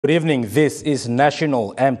Good evening. This is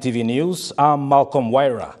National EMTV News. I'm Malcolm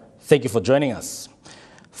Waira. Thank you for joining us.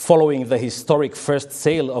 Following the historic first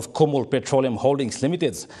sale of Kumul Petroleum Holdings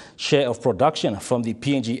Limited's share of production from the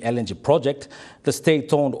PNG LNG project, the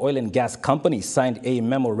state-owned oil and gas company signed a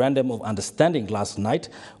memorandum of understanding last night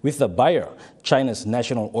with the buyer, China's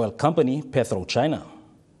national oil company, PetroChina.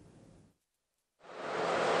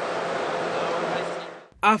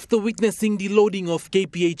 After witnessing the loading of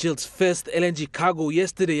KPHL's first LNG cargo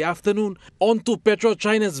yesterday afternoon onto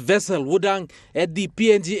PetroChina's vessel Wudang at the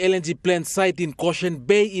PNG LNG plant site in Cochin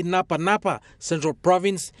Bay in Napa Napa, Central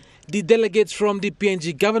Province, the delegates from the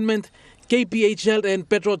PNG government, KPHL and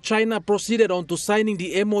PetroChina proceeded on to signing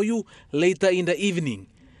the MOU later in the evening.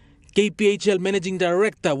 KPHL Managing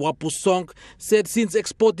Director Wapu Song said since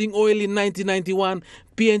exporting oil in 1991,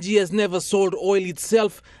 PNG has never sold oil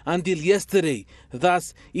itself until yesterday.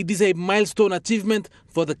 Thus, it is a milestone achievement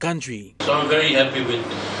for the country. So I'm very happy with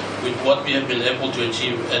what we have been able to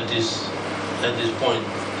achieve at this point.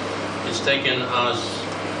 It's taken us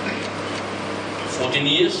 14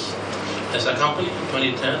 years as a company,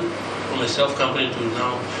 2010, from a self-company to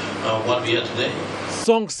now what we are today.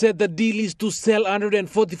 Song said the deal is to sell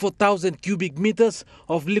 144,000 cubic meters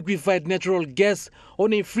of liquefied natural gas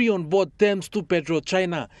on a free-on-board terms to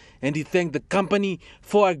PetroChina, and he thanked the company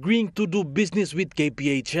for agreeing to do business with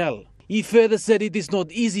KPHL. He further said it is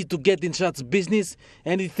not easy to get in such business,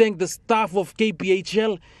 and he thanked the staff of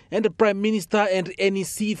KPHL and the Prime Minister and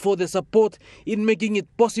NEC for their support in making it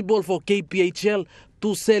possible for KPHL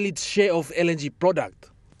to sell its share of LNG product.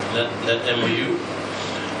 That MOU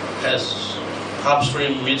has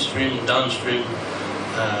upstream, midstream, downstream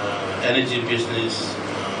energy business,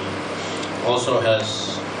 also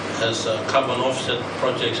has carbon offset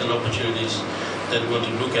projects and opportunities that we want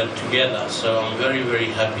to look at together. So I'm very, very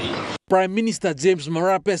happy. Prime Minister James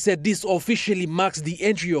Marape said this officially marks the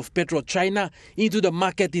entry of PetroChina into the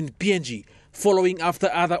market in PNG, following after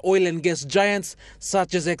other oil and gas giants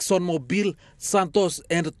such as ExxonMobil, Santos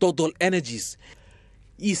and Total Energies.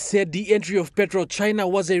 He said the entry of PetroChina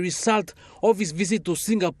was a result of his visit to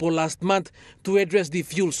Singapore last month to address the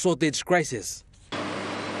fuel shortage crisis.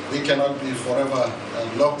 We cannot be forever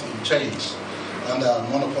locked in chains under a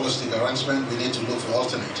monopolistic arrangement. We need to look for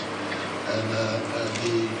alternate. And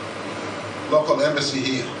the local embassy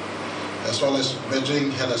here, as well as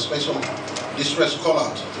Beijing, had a special distress call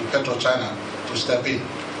out to PetroChina to step in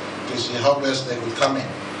to see how best they would come in,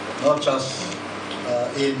 not just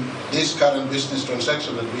in this current business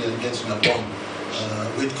transaction that we are engaging upon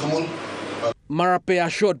with Kumul. Marape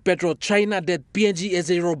assured PetroChina that PNG is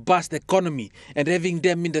a robust economy, and having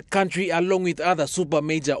them in the country along with other super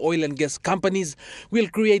major oil and gas companies will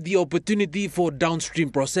create the opportunity for downstream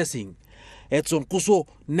processing. Edson Kuso,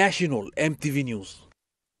 National EMTV News.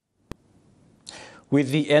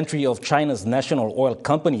 With the entry of China's national oil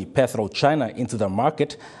company, PetroChina, into the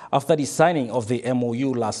market after the signing of the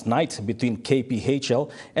MOU last night between KPHL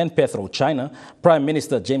and PetroChina, Prime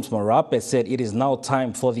Minister James Marape said it is now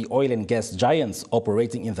time for the oil and gas giants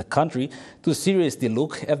operating in the country to seriously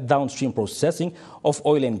look at downstream processing of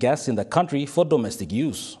oil and gas in the country for domestic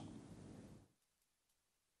use.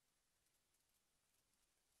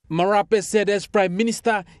 Marape said as Prime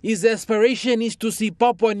Minister, his aspiration is to see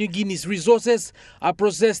Papua New Guinea's resources are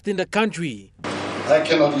processed in the country. I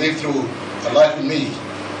cannot live through a life in me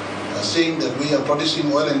seeing that we are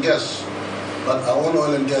producing oil and gas, but our own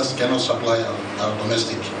oil and gas cannot supply our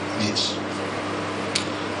domestic needs.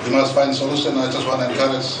 We must find solution. I just want to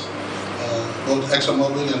encourage both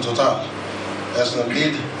ExxonMobil and Total as the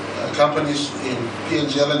lead companies in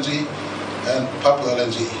PNG LNG and Papua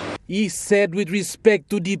LNG. He said with respect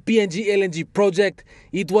to the PNG LNG project,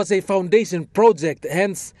 it was a foundation project,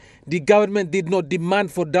 hence the government did not demand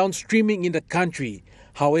for downstreaming in the country.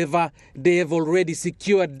 However, they have already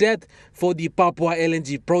secured that for the Papua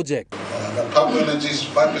LNG project. The Papua LNG's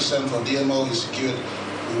 5% for DMO is secured.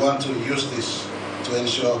 We want to use this to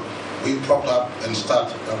ensure we prop up and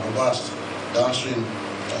start a robust downstream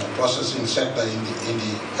processing sector in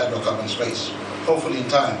the hydrocarbon space. Hopefully in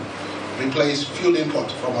time, replace fuel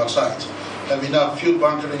import from outside, have enough fuel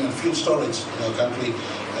bunkering and fuel storage in our country,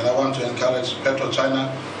 and I want to encourage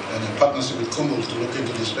PetroChina and in partnership with Kumul to look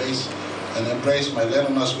into this space and embrace my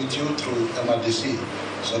learners with you through MRDC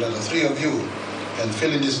so that the three of you can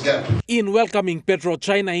fill in this gap. In welcoming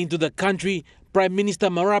PetroChina into the country, Prime Minister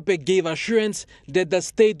Marape gave assurance that the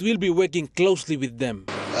state will be working closely with them.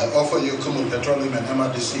 I offer you Kumul Petroleum and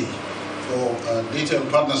MRDC for a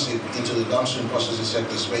detailed partnership into the downstream processing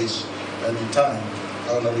sector space. And in time,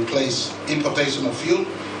 I want to replace importation of fuel,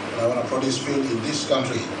 and I want to produce fuel in this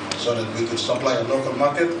country so that we could supply a local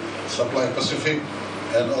market, supply Pacific,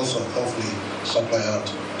 and also hopefully supply out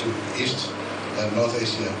to East and North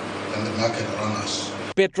Asia and the market around us.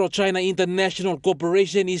 PetroChina International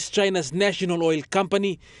Corporation is China's national oil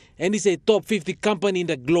company and is a top 50 company in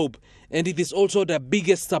the globe, and it is also the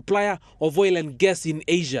biggest supplier of oil and gas in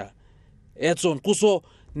Asia. Edson Kuso,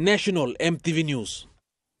 National EMTV News.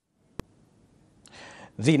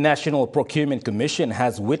 The National Procurement Commission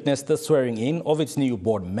has witnessed the swearing-in of its new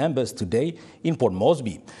board members today in Port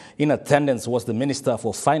Moresby. In attendance was the Minister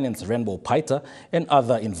for Finance, Rainbow Paita, and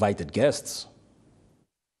other invited guests.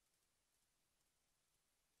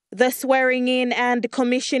 The swearing-in and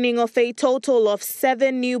commissioning of a total of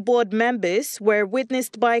 7 new board members were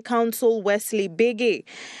witnessed by Council Wesley Biggie.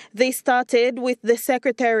 They started with the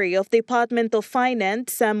Secretary of the Department of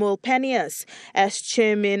Finance, Samuel Penias, as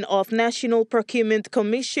Chairman of National Procurement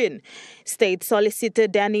Commission, State Solicitor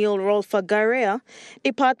Daniel Rolfa Garea,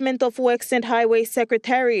 Department of Works and Highway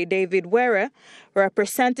Secretary David Wera,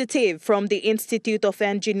 representative from the Institute of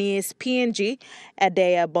Engineers PNG,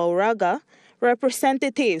 Adea Bauraga,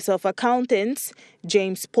 representatives of accountants,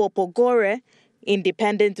 James Popogore,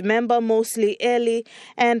 independent member Mosley Early,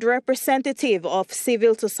 and representative of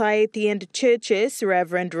civil society and churches,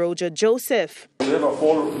 Reverend Roger Joseph. We have a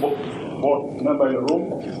full board member in the room.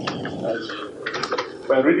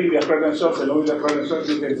 By reading their credentials and knowing their credentials,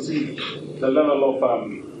 you can see the level of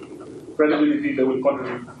credibility they will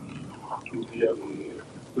contribute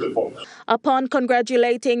to the board. Upon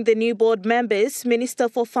congratulating the new board members, Minister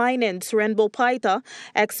for Finance, Rainbow Paita,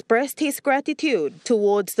 expressed his gratitude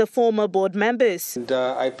towards the former board members. And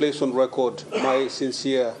I place on record my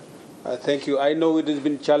sincere thank you. I know it has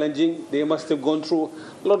been challenging. They must have gone through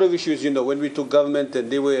a lot of issues, when we took government and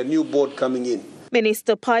they were a new board coming in.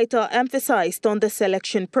 Minister Paita emphasized on the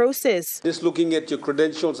selection process. Just looking at your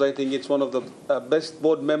credentials, I think it's one of the best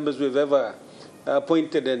board members we've ever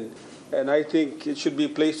appointed, and I think it should be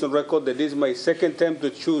placed on record that this is my second time to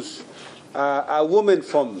choose a woman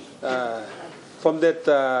from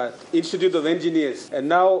that Institute of Engineers. And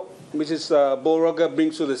now Mrs. Bauraga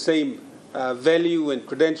brings to the same value and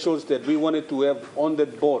credentials that we wanted to have on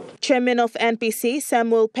that board. Chairman of NPC,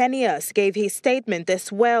 Samuel Penias, gave his statement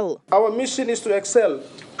as well. Our mission is to excel,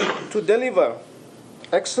 to deliver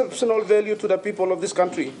exceptional value to the people of this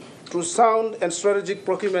country through sound and strategic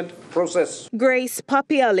procurement process. Grace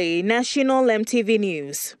Papiale, National EMTV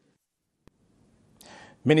News.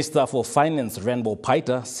 Minister for Finance Rainbow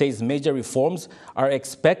Paita says major reforms are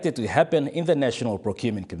expected to happen in the National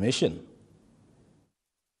Procurement Commission.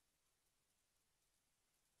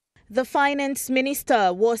 The Finance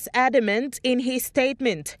Minister was adamant in his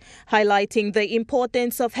statement, highlighting the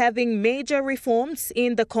importance of having major reforms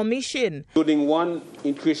in the Commission. Including one,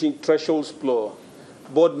 increasing thresholds for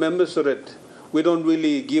board members so that we don't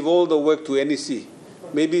really give all the work to NEC.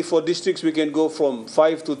 Maybe for districts we can go from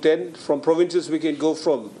 5 to 10, from provinces we can go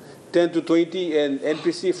from 10 to 20, and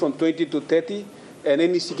NPC from 20 to 30, and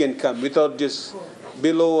NEC can come without just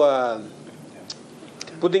below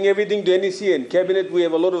putting everything to NEC and Cabinet. We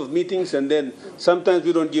have a lot of meetings, and then sometimes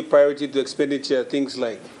we don't give priority to expenditure, things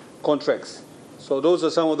like contracts. So those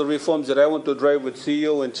are some of the reforms that I want to drive with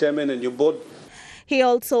CEO and Chairman and your board. He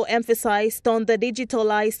also emphasized on the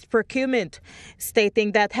digitalized procurement,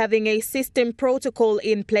 stating that having a system protocol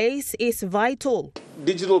in place is vital.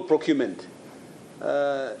 Digital procurement.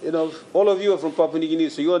 All of you are from Papua New Guinea,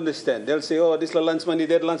 so you understand. They'll say, oh, this lunch money,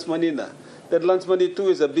 that lunch money. Nah. That lunch money too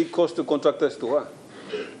is a big cost to contractors too. Huh?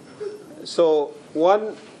 So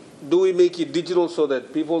one, do we make it digital so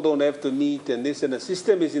that people don't have to meet, and this, and a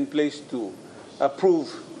system is in place to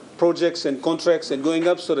approve projects and contracts and going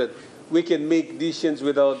up so that we can make decisions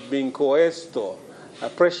without being coerced or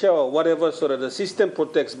pressure or whatever, so that the system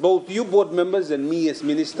protects both you board members and me as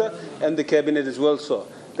minister and the Cabinet as well. So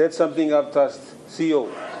that's something I've tasked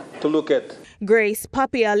CEO to look at. Grace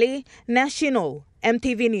Papiale, National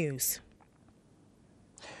EMTV News.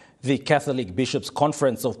 The Catholic Bishops'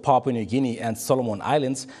 Conference of Papua New Guinea and Solomon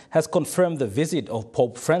Islands has confirmed the visit of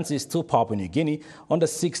Pope Francis to Papua New Guinea on the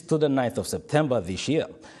 6th to the 9th of September this year.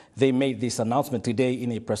 They made this announcement today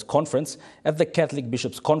in a press conference at the Catholic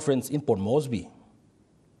Bishops' Conference in Port Moresby.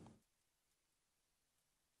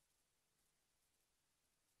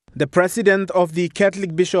 The president of the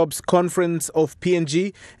Catholic Bishops' Conference of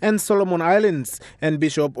PNG and Solomon Islands and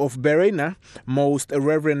Bishop of Berena, Most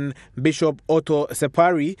Reverend Bishop Otto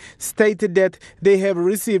Separi, stated that they have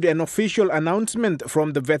received an official announcement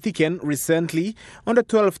from the Vatican recently on the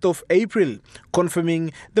 12th of April,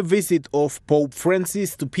 confirming the visit of Pope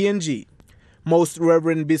Francis to PNG. Most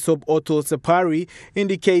Reverend Bishop Otto Separi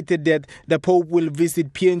indicated that the Pope will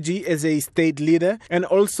visit PNG as a state leader and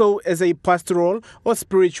also as a pastoral or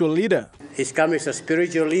spiritual leader. He's coming as a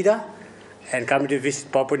spiritual leader and coming to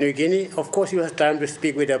visit Papua New Guinea. Of course, he will have time to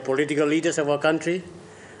speak with the political leaders of our country.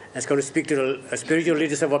 He's going to speak to the spiritual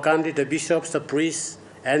leaders of our country, the bishops, the priests,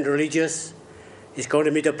 and religious. He's going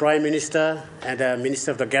to meet the Prime Minister and the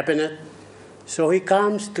Minister of the Cabinet. So he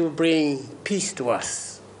comes to bring peace to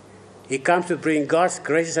us. He comes to bring God's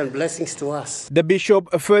graces and blessings to us. The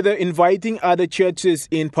bishop further inviting other churches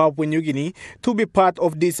in Papua New Guinea to be part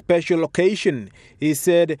of this special occasion. He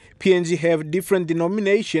said PNG have different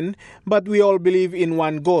denominations, but we all believe in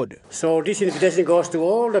one God. So this invitation goes to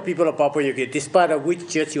all the people of Papua New Guinea, despite of which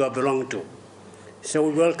church you belong to. So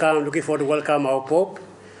we looking forward to welcome our Pope,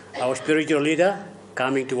 our spiritual leader,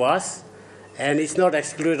 coming to us. And it's not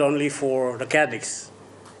excluded only for the Catholics.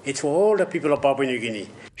 It's for all the people of Papua New Guinea.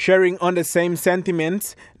 Sharing on the same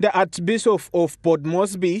sentiments, the Archbishop of Port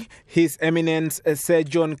Moresby, His Eminence Sir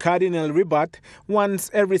John Cardinal Ribat, wants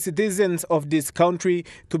every citizen of this country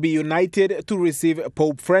to be united to receive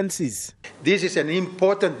Pope Francis. This is an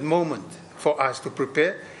important moment for us to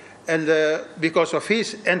prepare, and because of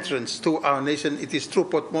his entrance to our nation, it is through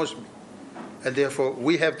Port Moresby. And therefore,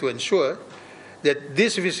 we have to ensure that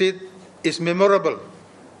this visit is memorable,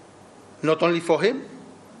 not only for him,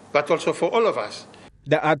 but also for all of us.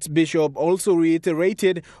 The Archbishop also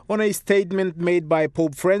reiterated on a statement made by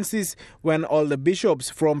Pope Francis when all the bishops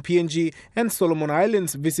from PNG and Solomon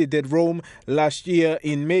Islands visited Rome last year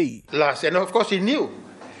in May. And of course he knew.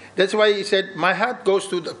 That's why he said, my heart goes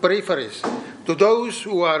to the peripheries, to those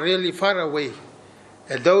who are really far away,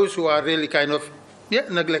 and those who are really kind of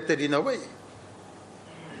neglected in a way.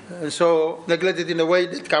 And so neglected in a way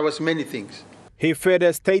that covers many things. He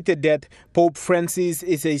further stated that Pope Francis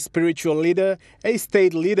is a spiritual leader, a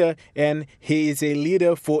state leader, and he is a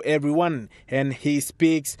leader for everyone, and he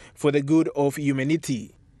speaks for the good of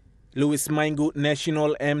humanity. Louis Maingu,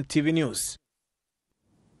 National EMTV News.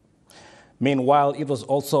 Meanwhile, it was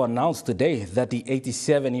also announced today that the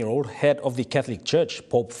 87-year-old head of the Catholic Church,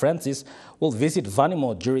 Pope Francis, will visit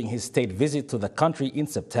Vanimo during his state visit to the country in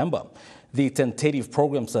September. The tentative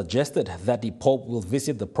program suggested that the Pope will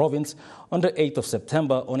visit the province on the 8th of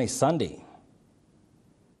September on a Sunday.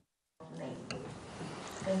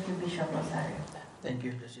 Thank you, Bishop Rosario. Thank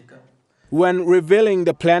you, Jessica. When revealing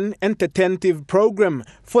the plan and tentative program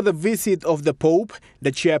for the visit of the Pope,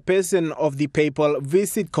 the chairperson of the Papal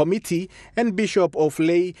Visit Committee and Bishop of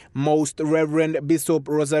Ley, Most Reverend Bishop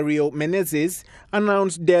Rosario Menezes,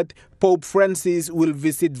 announced that Pope Francis will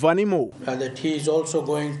visit Vanimo. That he is also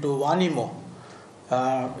going to Vanimo.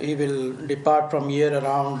 He will depart from here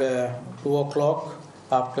around 2 o'clock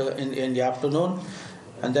in the afternoon,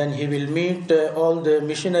 and then he will meet all the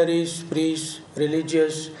missionaries, priests,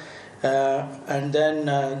 religious, and then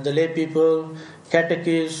the lay people,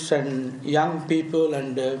 catechists and young people,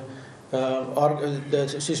 and the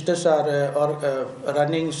sisters are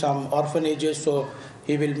running some orphanages, so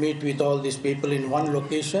he will meet with all these people in one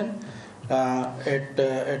location at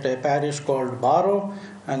a parish called Baro,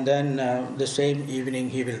 and then the same evening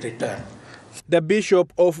he will return. The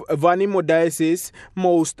Bishop of Vanimo Diocese,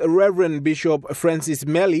 Most Reverend Bishop Francis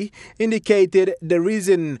Melly, indicated the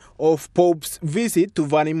reason of Pope's visit to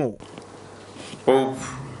Vanimo. Pope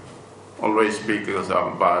always speaks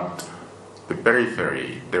about the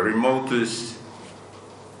periphery, the remotest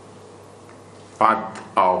part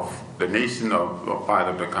of the nation, or part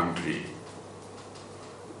of the country.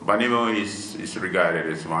 Vanimo is regarded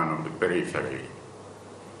as one of the periphery.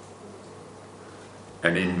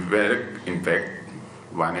 And in fact,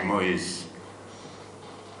 Vanimo is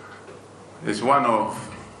one of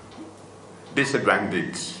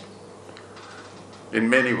disadvantaged in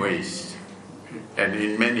many ways and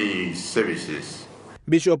in many services.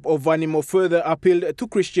 Bishop of Vanimo further appealed to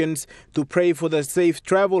Christians to pray for the safe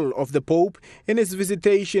travel of the Pope in his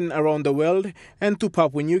visitation around the world and to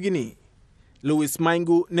Papua New Guinea. Louis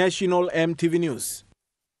Maingu, National EMTV News.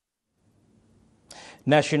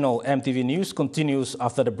 National EMTV News continues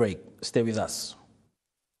after the break. Stay with us.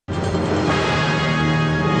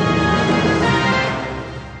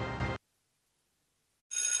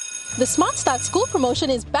 The Smart Start School promotion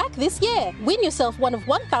is back this year. Win yourself one of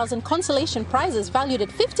 1,000 consolation prizes valued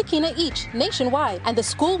at 50 kina each nationwide. And the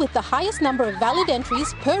school with the highest number of valid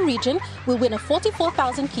entries per region will win a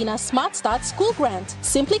 44,000 kina Smart Start school grant.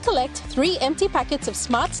 Simply collect 3 empty packets of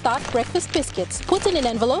Smart Start breakfast biscuits. Put in an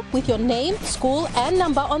envelope with your name, school and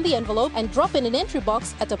number on the envelope and drop in an entry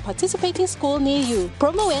box at a participating school near you.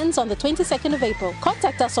 Promo ends on the 22nd of April.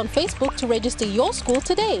 Contact us on Facebook to register your school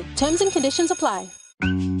today. Terms and conditions apply.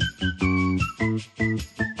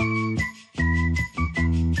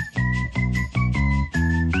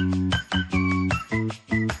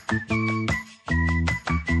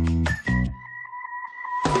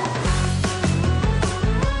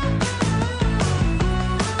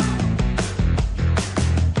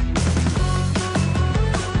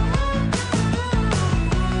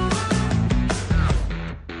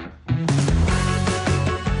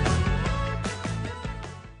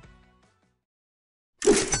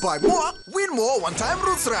 Buy more, win more one-time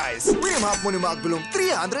Roots Rice. Win half money mark belong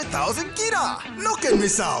 300,000 kina. No can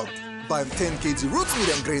miss out. Buy 10 kg Roots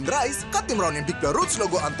medium grain rice. Cut them round in big Roots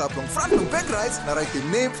logo on top long front long bag rice. Na write the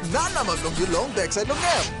name, na namas long you long backside long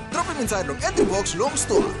name. Drop him inside long entry box long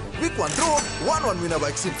store. Week 1 draw, 1 winner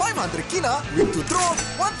by 500 kina. Week 2 draw,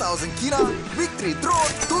 1,000 kina. Week 3 draw,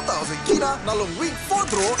 2,000 kina. Na long week 4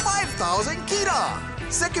 draw, 5,000 kina.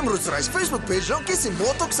 Second Roots Rice Facebook page long kissing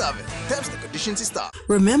more talk 7. Terms and conditions start.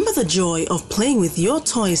 Remember the joy of playing with your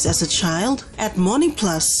toys as a child? At Morning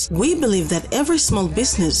Plus, we believe that every small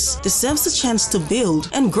business deserves a chance to build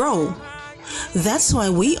and grow. That's why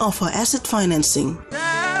we offer asset financing.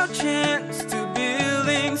 Now chance to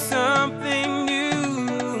building something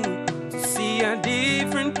new, to see a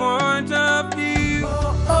different point of view.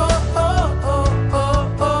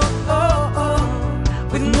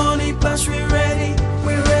 With Morning Plus we're ready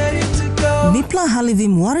to go. Mipla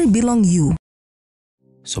Halivim Wari Belong You.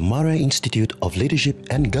 Samara Institute of Leadership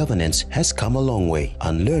and Governance has come a long way,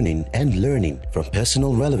 unlearning and learning from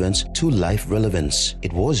personal relevance to life relevance.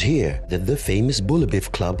 It was here that the famous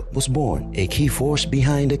Bulabif Club was born, a key force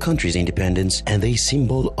behind the country's independence and a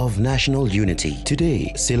symbol of national unity.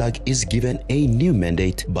 Today, SILAG is given a new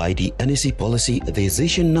mandate by the NEC Policy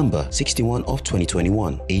Decision Number 61 of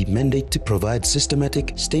 2021, a mandate to provide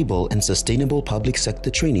systematic, stable and sustainable public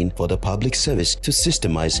sector training for the public service to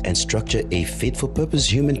systemize and structure a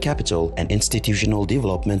fit-for-purpose human capital and institutional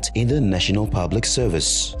development in the national public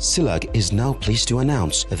service. SILAG is now pleased to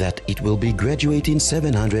announce that it will be graduating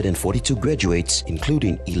 742 graduates,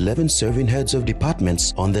 including 11 serving heads of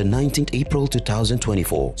departments on the 19th April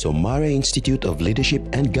 2024. So Mara Institute of Leadership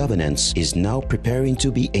and Governance is now preparing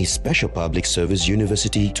to be a special public service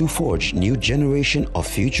university to forge new generation of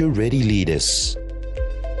future-ready leaders.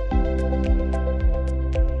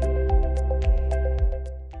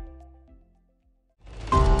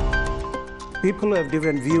 People have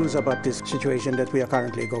different views about this situation that we are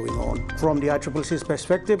currently going on. From the ICCC's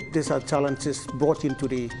perspective, these are challenges brought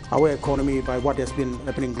into our economy by what has been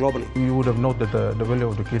happening globally. You would have noted that the value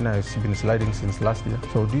of the kina has been sliding since last year.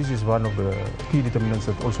 So this is one of the key determinants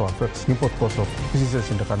that also affects import costs of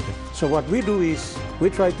businesses in the country. So what we do is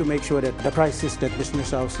we try to make sure that the prices that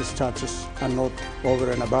business houses charges are not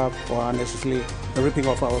over and above or unnecessarily ripping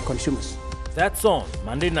off our consumers. That's on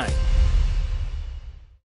Monday night.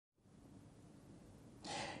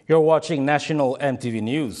 You're watching National EMTV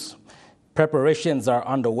News. Preparations are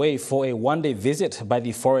underway for a one-day visit by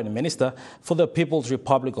the Foreign Minister for the People's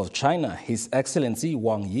Republic of China, His Excellency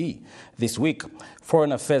Wang Yi. This week,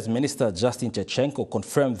 Foreign Affairs Minister Justin Chechenko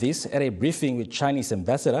confirmed this at a briefing with Chinese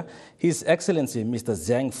Ambassador, His Excellency Mr.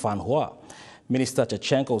 Zhang Fanhua. Minister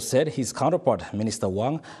Chechenko said his counterpart, Minister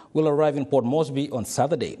Wang, will arrive in Port Moresby on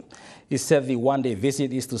Saturday. He said the one-day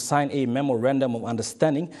visit is to sign a memorandum of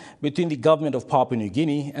understanding between the government of Papua New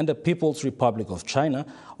Guinea and the People's Republic of China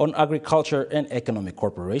on agriculture and economic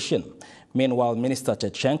cooperation. Meanwhile, Minister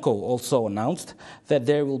Chechenko also announced that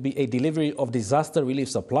there will be a delivery of disaster relief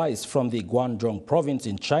supplies from the Guangdong province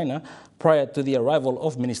in China prior to the arrival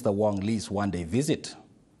of Minister Wang Li's one-day visit.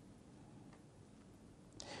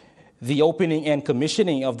 The opening and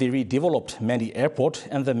commissioning of the redeveloped Mendi Airport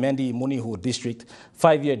and the Mendi Munihu District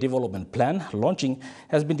 5-year development plan launching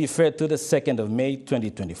has been deferred to the 2nd of May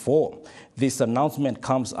 2024. This announcement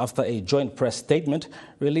comes after a joint press statement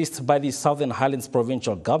released by the Southern Highlands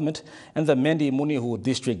Provincial Government and the Mendi Munihu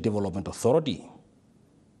District Development Authority.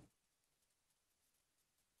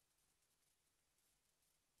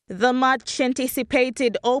 The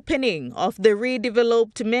much-anticipated opening of the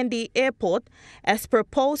redeveloped Mendi Airport is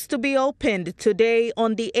proposed to be opened today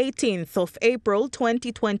on the 18th of April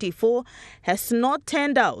 2024 has not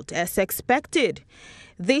turned out as expected.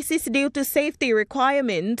 This is due to safety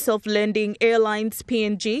requirements of landing airlines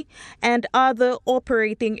PNG and other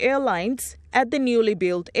operating airlines at the newly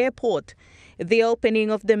built airport. The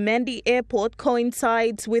opening of the Mendi Airport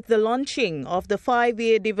coincides with the launching of the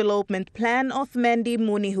 5-year development plan of Mendi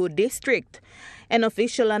Munihu District. An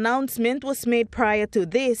official announcement was made prior to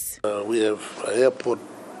this. We have an airport,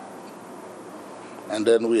 and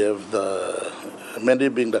then we have the Mendi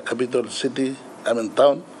being the capital city,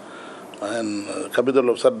 town, and capital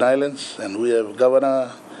of Southern Islands, and we have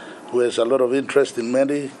governor, who has a lot of interest in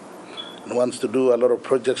Mendi and wants to do a lot of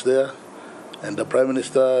projects there. And the Prime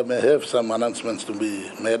Minister may have some announcements to be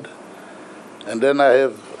made. And then I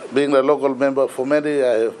have, being a local member for Mendi,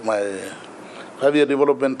 I have my 5-year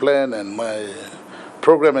development plan and my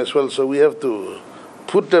program as well. So we have to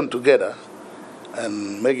put them together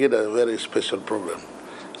and make it a very special program.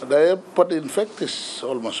 The airport, in fact, is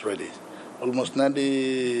almost ready, almost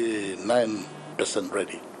 99%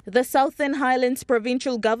 ready. The Southern Highlands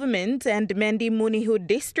Provincial Government and Mendi Munihu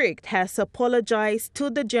District has apologized to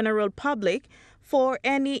the general public for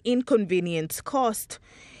any inconvenience caused.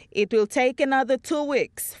 It will take another 2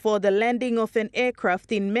 weeks for the landing of an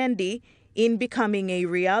aircraft in Mendi in becoming a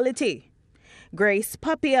reality. Grace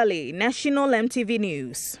Papiali, National EMTV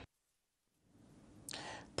News.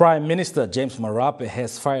 Prime Minister James Marape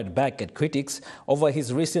has fired back at critics over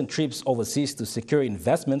his recent trips overseas to secure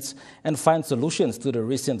investments and find solutions to the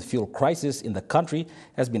recent fuel crisis in the country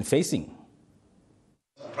has been facing.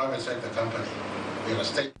 A private sector company.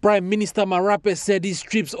 Prime Minister Marape said his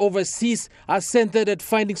trips overseas are centered at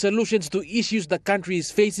finding solutions to issues the country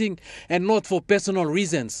is facing and not for personal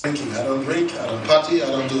reasons. I don't drink, I don't party, I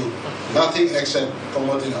don't do nothing except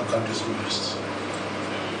promoting our country's interests.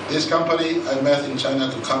 This company I met in China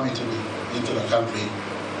to come into the country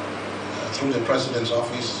through the President's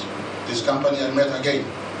office. This company I met again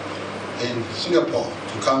in Singapore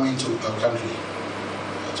to come into our country,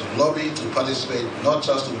 to lobby, to participate, not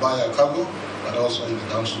just to buy our cargo, but also in the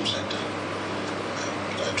downstream sector.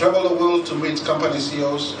 I travel the world to meet company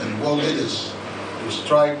CEOs and world leaders to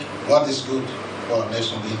strike what is good for our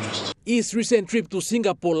national interest. His recent trip to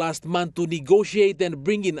Singapore last month to negotiate and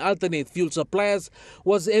bring in alternate fuel suppliers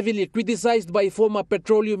was heavily criticized by former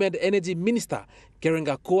Petroleum and Energy Minister Karen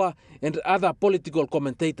Gakua and other political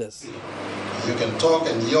commentators. You can talk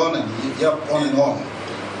and yawn and yap on and on,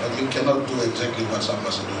 but you cannot do exactly what some of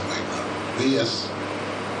us are doing right now. We as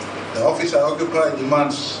the office I occupy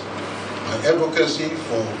demands advocacy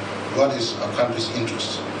for what is our country's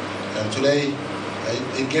interest. And today,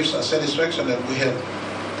 it gives us satisfaction that we have the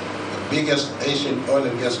biggest Asian oil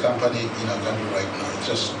and gas company in our country right now. It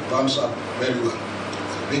just runs up very well.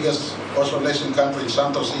 The biggest Australasian country in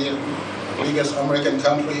Santos here, the biggest American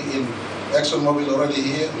country in ExxonMobil already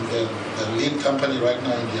here, the lead company right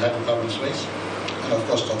now in the hydrocarbon space, and of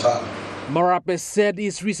course Total. Marape said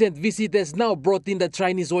his recent visit has now brought in the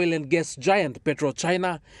Chinese oil and gas giant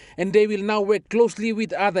PetroChina, and they will now work closely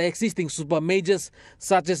with other existing super majors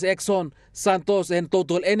such as Exxon, Santos and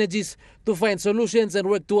Total Energies to find solutions and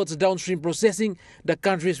work towards downstream processing the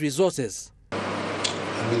country's resources.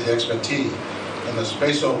 And with the expertise and the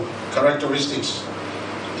special characteristics,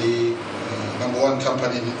 the #1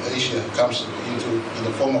 company in Asia comes in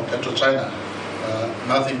the form of PetroChina.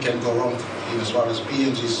 Nothing can go wrong as far as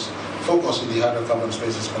PNG's focus in the hydrocarbon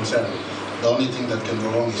space is concerned. The only thing that can go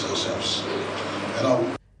wrong is ourselves.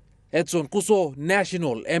 Edson Kuso,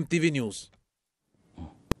 National EMTV News.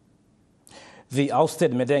 The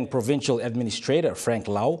ousted Medang Provincial Administrator, Frank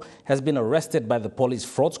Lau, has been arrested by the police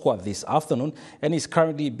fraud squad this afternoon and is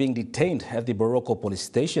currently being detained at the Boroko police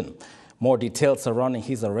station. More details surrounding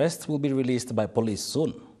his arrest will be released by police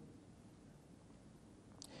soon.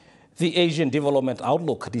 The Asian Development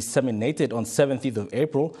Outlook, disseminated on 17th of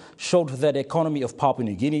April, showed that the economy of Papua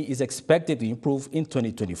New Guinea is expected to improve in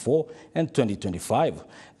 2024 and 2025.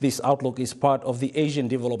 This outlook is part of the Asian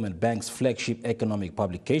Development Bank's flagship economic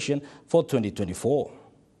publication for 2024.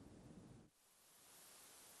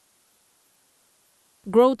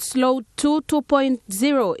 Growth slowed to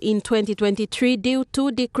 2.0 in 2023 due to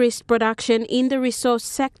decreased production in the resource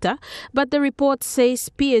sector, but the report says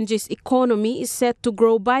PNG's economy is set to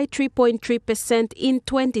grow by 3.3% in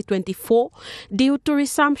 2024 due to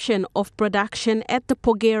resumption of production at the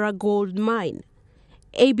Porgera gold mine.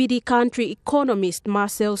 ABD country economist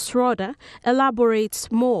Marcel Schroeder elaborates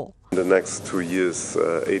more. In the next 2 years,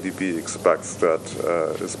 ADB expects that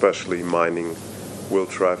especially mining will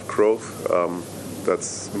drive growth.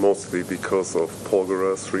 That's mostly because of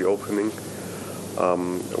Porgera's reopening.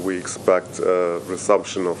 We expect a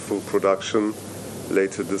resumption of full production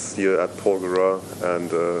later this year at Porgera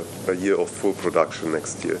and a year of full production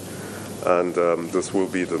next year. And this will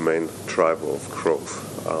be the main driver of growth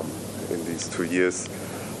in these 2 years.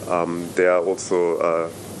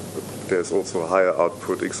 There's also higher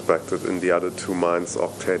output expected in the other 2 mines,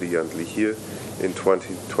 Oktedi and Lihir, in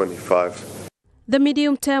 2025. The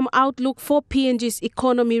medium-term outlook for PNG's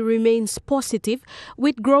economy remains positive,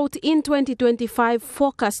 with growth in 2025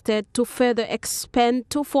 forecasted to further expand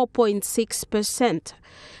to 4.6%.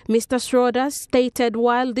 Mr. Schroeder stated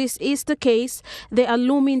while this is the case, there are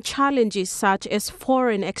looming challenges such as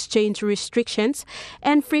foreign exchange restrictions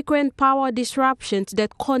and frequent power disruptions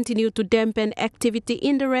that continue to dampen activity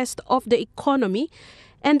in the rest of the economy,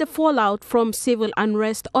 and the fallout from civil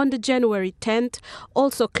unrest on the January 10th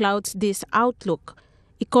also clouds this outlook.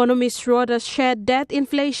 Economist Schroeder shared that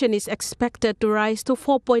inflation is expected to rise to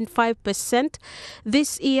 4.5%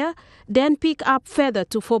 this year, then pick up further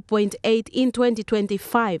to 4.8% in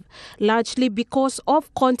 2025, largely because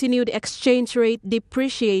of continued exchange rate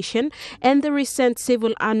depreciation and the recent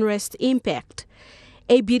civil unrest impact.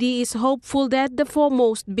 ABD is hopeful that the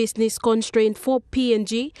foremost business constraint for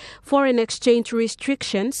PNG, foreign exchange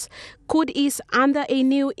restrictions, could ease under a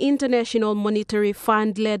new International Monetary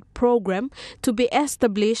Fund-led program to be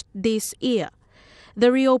established this year.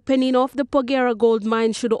 The reopening of the Porgera gold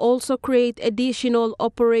mine should also create additional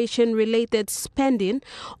operation-related spending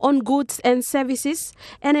on goods and services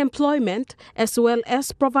and employment, as well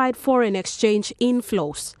as provide foreign exchange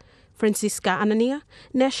inflows. Francisca Anania,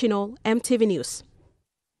 National EMTV News.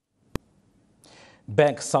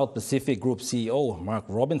 Bank South Pacific Group CEO Mark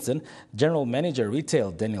Robinson, General Manager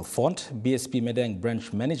Retail Daniel Font, BSP Medang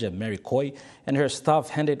Branch Manager Mary Coy, and her staff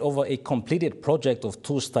handed over a completed project of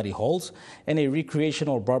 2 study halls and a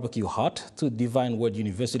recreational barbecue hut to Divine Word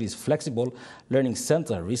University's Flexible Learning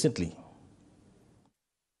Center recently.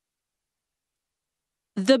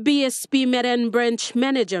 The BSP Medan branch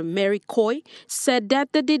manager, Mary Coy, said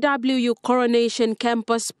that the DWU Coronation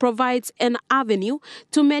Campus provides an avenue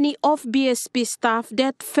to many of BSP staff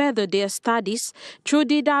that further their studies through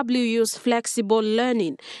DWU's flexible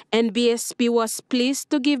learning, and BSP was pleased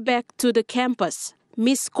to give back to the campus.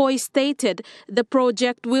 Ms. Coy stated the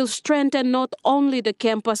project will strengthen not only the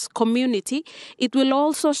campus community, it will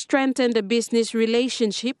also strengthen the business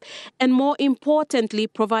relationship and, more importantly,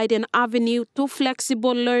 provide an avenue to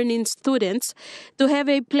flexible learning students to have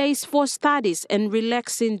a place for studies and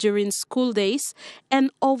relaxing during school days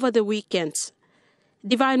and over the weekends.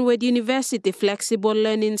 Divine Word University Flexible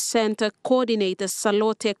Learning Center Coordinator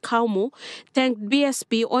Salote Kaumu thanked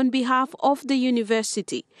BSP on behalf of the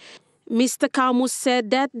university. Mr. Kaumu said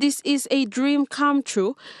that this is a dream come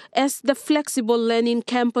true, as the Flexible Learning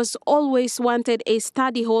Campus always wanted a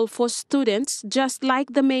study hall for students just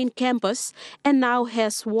like the main campus and now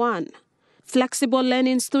has one. Flexible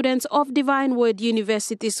Learning students of Divine Word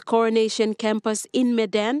University's Coronation Campus in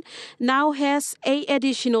Medan now has an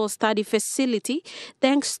additional study facility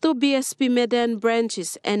thanks to BSP Medan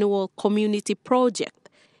branch's annual community project.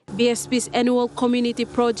 BSP's annual community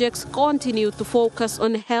projects continue to focus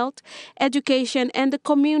on health, education, and the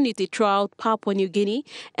community throughout Papua New Guinea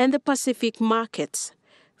and the Pacific markets.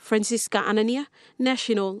 Francisca Anania,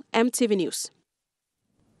 National EMTV News.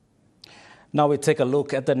 Now we take a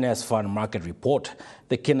look at the NES Fund Market Report.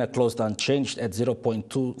 The kina closed unchanged at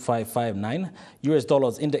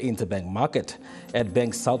 $0.2559 in the interbank market. At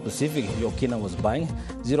Bank South Pacific, your kina was buying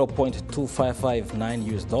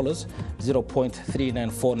 $0.2559,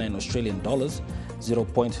 0.3949 Australian dollars,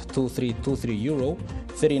 0.2323 euro,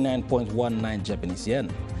 39.19 Japanese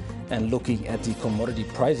yen. And looking at the commodity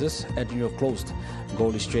prices, at New York closed,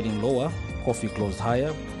 gold is trading lower, coffee closed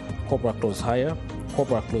higher, copper closed higher,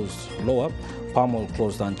 copper closed lower, palm oil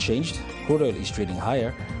closed unchanged, crude oil is trading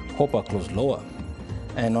higher, copper closed lower.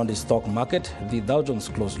 And on the stock market, the Dow Jones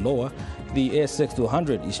closed lower, the ASX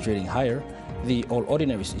 200 is trading higher, the All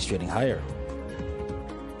Ordinaries is trading higher.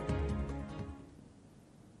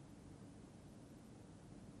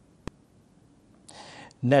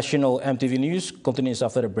 National EMTV News continues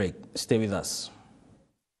after the break. Stay with us.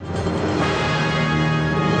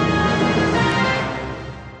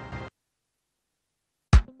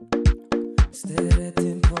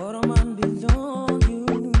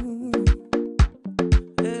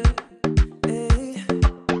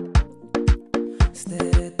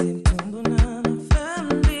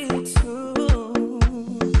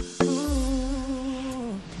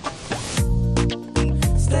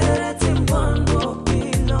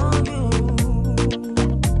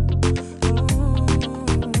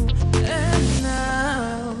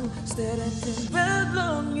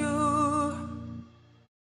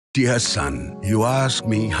 Dear son, you ask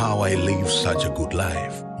me how I live such a good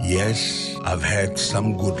life. Yes, I've had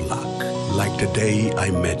some good luck. like the day I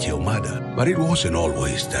met your mother. But it wasn't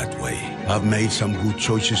always that way. I've made some good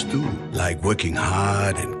choices too, like working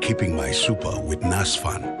hard and keeping my super with NAS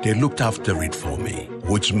Fund. They looked after it for me,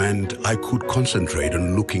 which meant I could concentrate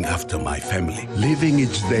on looking after my family. Living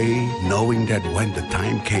each day, knowing that when the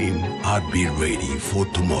time came, I'd be ready for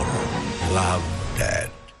tomorrow. Love, Dad.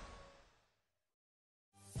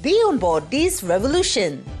 Be on board this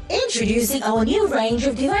revolution. Introducing our new range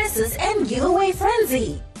of devices and giveaway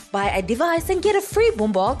frenzy. Buy a device and get a free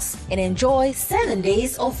boombox and enjoy 7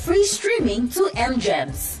 days of free streaming to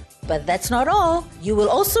MGEMs. But that's not all. You will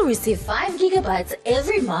also receive 5 gigabytes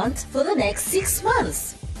every month for the next 6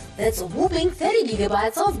 months. That's a whopping 30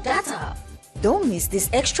 gigabytes of data. Don't miss this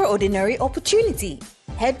extraordinary opportunity.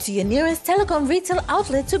 Head to your nearest telecom retail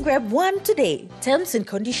outlet to grab one today. Terms and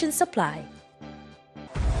conditions apply.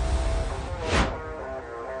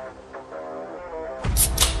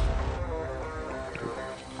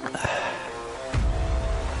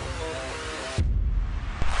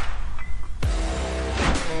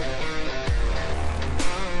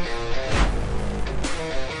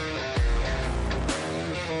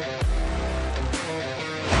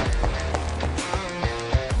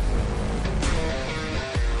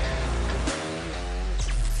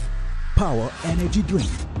 Power Energy Drink.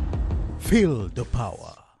 Feel the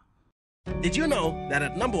power. Did you know that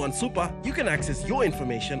at Number One Super, you can access your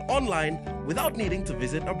information online without needing to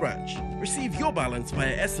visit a branch? Receive your balance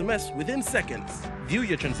via SMS within seconds. View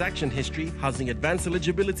your transaction history, housing advance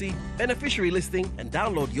eligibility, beneficiary listing, and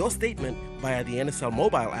download your statement via the NSL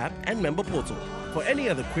mobile app and member portal. For any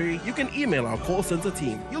other query, you can email our call center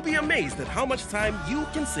team. You'll be amazed at how much time you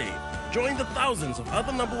can save. Join the thousands of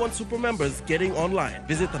other Number One Super members getting online.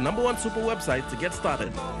 Visit the Number One Super website to get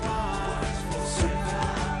started.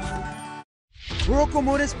 Morocco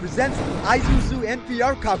Motors presents the Isuzu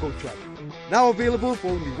NPR cargo truck. Now available for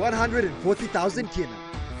only 140,000 kina.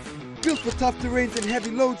 Built for tough terrains and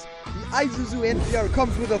heavy loads, the Isuzu NPR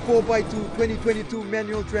comes with a 4x2 2022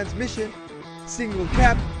 manual transmission, single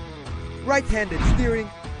cab, right-handed steering,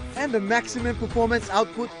 and a maximum performance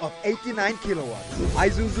output of 89 kilowatts.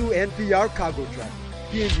 Isuzu NPR cargo truck,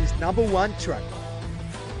 PNG's #1 truck.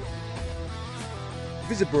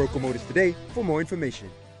 Visit Morocco Motors today for more information.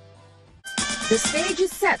 The stage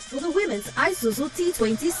is set for the women's Isuzu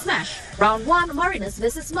T20 Smash. Round 1, Mariners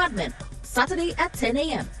vs Mudmen, Saturday at 10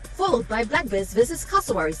 a.m. Followed by Black Bears vs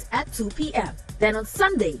Kassawaris at 2 p.m. Then on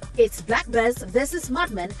Sunday, it's Black Bears vs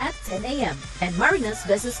Mudmen at 10 a.m. and Mariners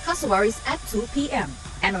vs Kassawaris at 2 p.m.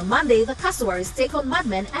 And on Monday, the Kassawaris take on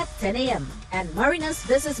Mudmen at 10 a.m. and Mariners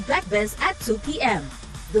vs Black Bears at 2 p.m.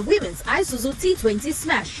 The women's Isuzu T20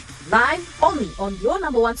 Smash, live only on your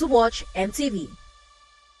 #1 to watch, MTV.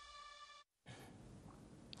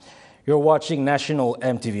 You're watching National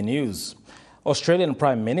MTV News. Australian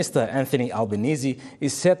Prime Minister Anthony Albanese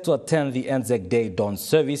is set to attend the Anzac Day dawn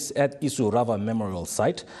service at Isurava Memorial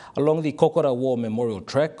Site along the Kokora War Memorial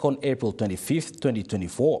Track on April 25,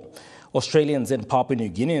 2024. Australians and Papua New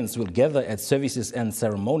Guineans will gather at services and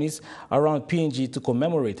ceremonies around PNG to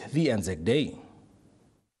commemorate the Anzac Day.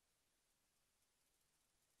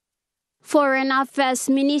 Foreign Affairs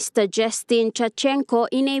Minister Justin Chachenko,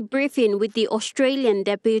 in a briefing with the Australian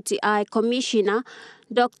Deputy High Commissioner,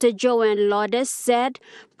 Dr. Joanne Lourdes, said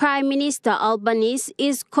Prime Minister Albanese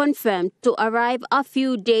is confirmed to arrive a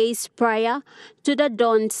few days prior to the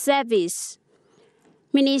dawn service.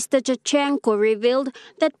 Minister Chachenko revealed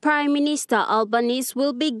that Prime Minister Albanese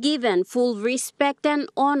will be given full respect and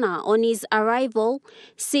honor on his arrival,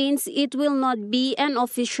 since it will not be an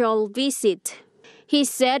official visit. He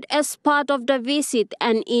said as part of the visit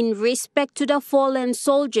and in respect to the fallen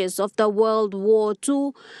soldiers of the World War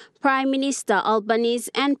II, Prime Minister Albanese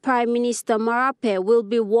and Prime Minister Marape will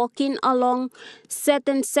be walking along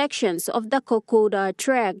certain sections of the Kokoda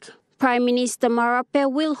track. Prime Minister Marape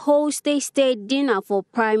will host a state dinner for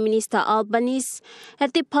Prime Minister Albanese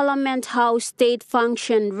at the Parliament House State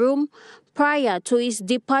Function Room prior to his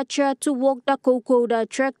departure to walk the Kokoda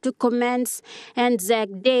track to commence Anzac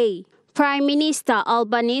Day. Prime Minister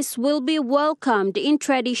Albanese will be welcomed in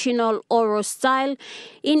traditional Oro style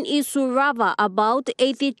in Isurava, about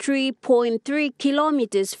 83.3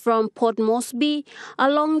 kilometers from Port Moresby,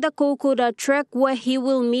 along the Kokoda track, where he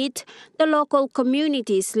will meet the local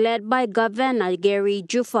communities led by Governor Gary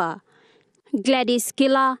Juffa. Gladys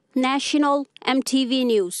Killa, National MTV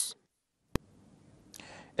News.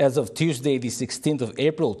 As of Tuesday, the 16th of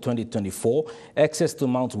April 2024, access to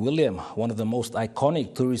Mount William, one of the most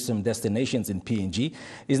iconic tourism destinations in PNG,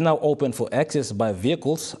 is now open for access by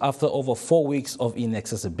vehicles after over 4 weeks of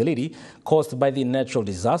inaccessibility caused by the natural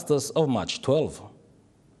disasters of March 12.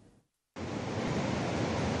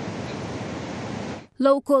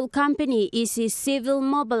 Local company EC Civil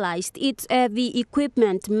mobilized its heavy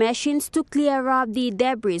equipment machines to clear up the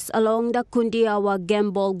debris along the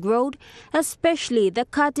Kundiawa-Gembolg Road, especially the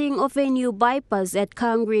cutting of a new bypass at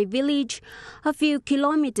Kangri village, a few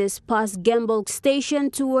kilometers past Gembolg station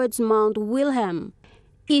towards Mount Wilhelm.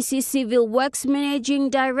 EC Civil Works Managing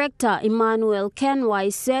Director Emmanuel Kenway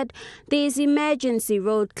said this emergency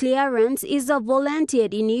road clearance is a volunteer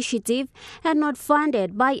initiative and not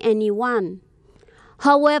funded by anyone.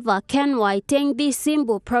 However, Kenway thanked the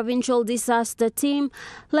Simbu Provincial Disaster Team,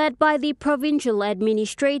 led by the Provincial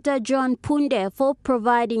Administrator John Punde, for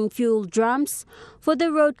providing fuel drums for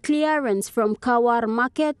the road clearance from Kawar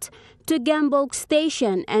Market to Gembolg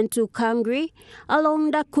Station and to Kangri along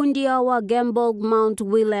the Kundiawa-Gembolg Mount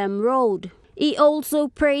Wilhelm Road. He also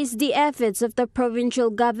praised the efforts of the Provincial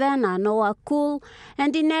Governor Noah Cool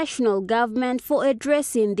and the national government for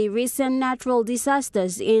addressing the recent natural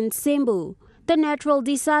disasters in Simbu. The natural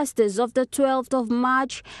disasters of the 12th of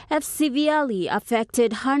March have severely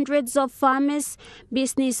affected hundreds of farmers,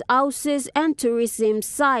 business houses and tourism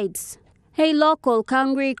sites. A local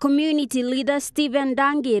Kangri community leader, Stephen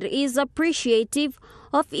Dangir, is appreciative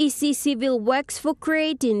of EC Civil Works for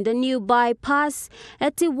creating the new bypass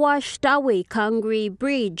at the washed away Kangri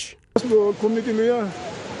Bridge. Community leader,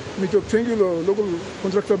 thank you, local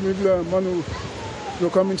contractor, Manu. No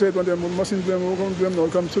come inside when the machine blame or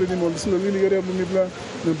come to the really area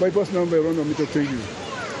the bypass number around thank you.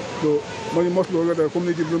 So money must look at the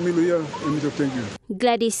community and thank you.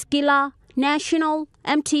 Gladys Killa, National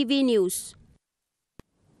EMTV News.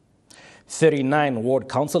 39 ward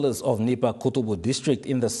councillors of Nipa Kutubu district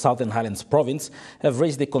in the Southern Highlands province have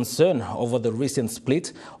raised a concern over the recent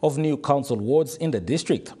split of new council wards in the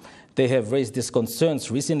district. They have raised these concerns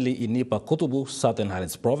recently in Nipa Kutubu, Southern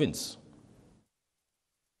Highlands province.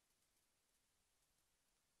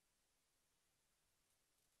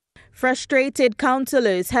 Frustrated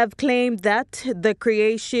councillors have claimed that the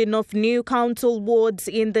creation of new council wards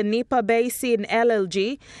in the Nipa Basin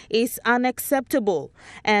LLG is unacceptable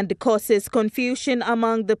and causes confusion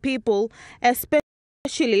among the people,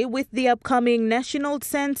 especially with the upcoming national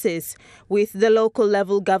census with the local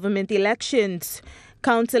level government elections.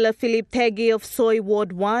 Councillor Philip Tegi of Soy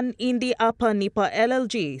Ward 1 in the Upper Nipa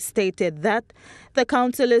LLG stated that the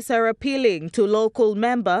councillors are appealing to local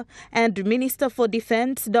member and Minister for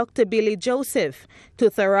Defence Dr. Billy Joseph to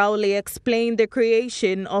thoroughly explain the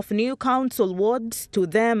creation of new council wards to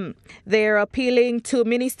them. They are appealing to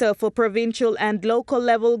Minister for Provincial and Local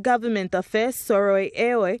Level Government Affairs Soroi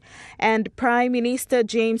Ewe and Prime Minister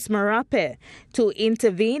James Marape to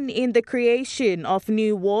intervene in the creation of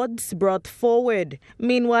new wards brought forward.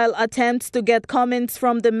 Meanwhile, attempts to get comments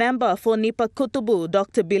from the member for Nipa Kutubu,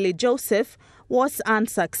 Dr. Billy Joseph, was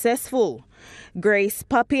unsuccessful. Grace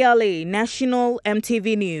Papiale, National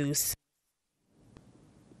EMTV News.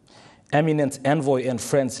 Eminent Envoy and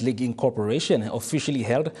Friends League Incorporation officially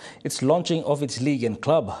held its launching of its league and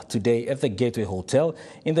club today at the Gateway Hotel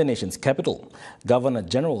in the nation's capital. Governor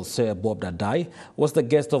General Sir Bob Dadai was the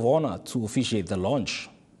guest of honor to officiate the launch.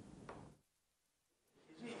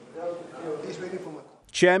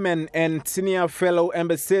 Chairman and Senior Fellow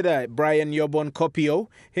Ambassador Brian Yobon Kopio,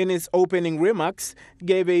 in his opening remarks,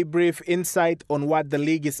 gave a brief insight on what the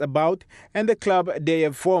league is about and the club they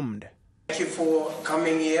have formed. Thank you for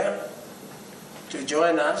coming here to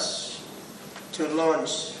join us to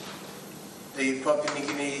launch the Papua New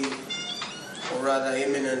Guinea, or rather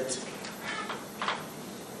Eminent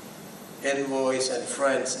Envoys and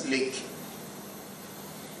Friends League.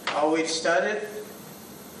 How it started?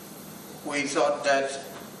 We thought that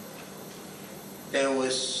there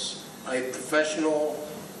was a professional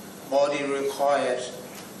body required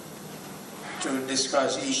to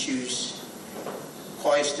discuss issues,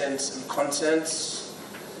 questions and concerns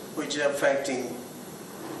which are affecting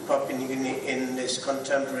Papua New Guinea in this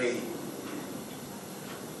contemporary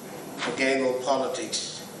game of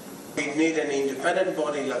politics. We need an independent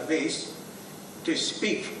body like this to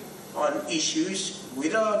speak on issues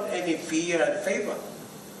without any fear and favor.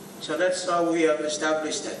 So that's how we have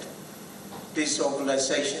established it, this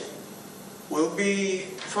organization. We'll be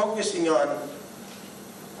focusing on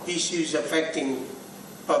issues affecting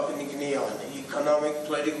Papua New Guinea on economic,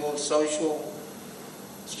 political, social,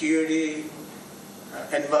 security,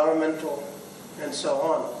 environmental, and so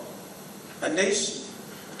on. And these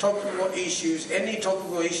topical issues, any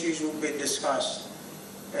topical issues will be discussed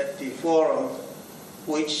at the forum,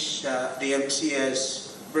 which the MC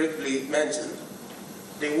has briefly mentioned,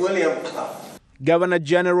 the William Club. Governor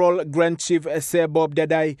General Grand Chief Sir Bob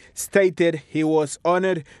Dadai stated he was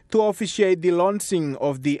honored to officiate the launching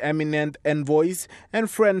of the Eminent Envoys and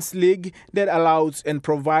Friends League that allows and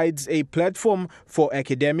provides a platform for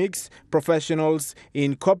academics, professionals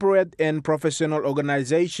in corporate and professional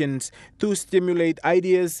organizations to stimulate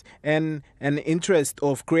ideas and an interest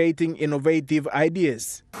of creating innovative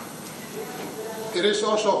ideas. It is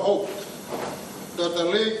also hoped that the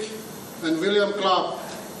League and William Club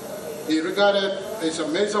be regarded as a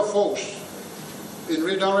major force in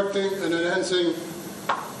redirecting and enhancing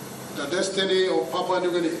the destiny of Papua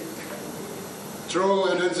New Guinea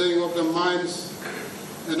through enhancing of the minds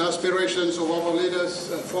and aspirations of our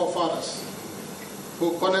leaders and forefathers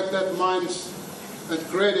who connected minds and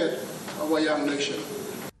created our young nation.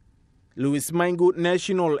 Louis Maingood,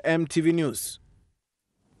 National EMTV News.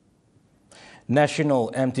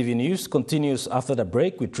 National EMTV News continues after the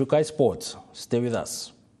break with Trukai Sports. Stay with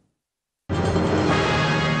us.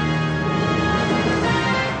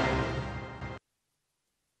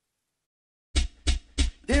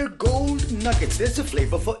 They're gold nuggets. There's a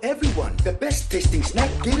flavor for everyone. The best tasting snack.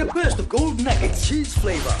 Get a burst of gold nuggets. Cheese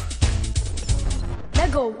flavor.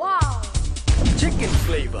 Mega wow. Chicken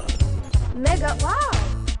flavor. Mega wow.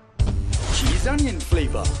 Cheese onion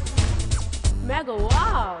flavor. Mega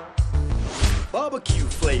wow. Barbecue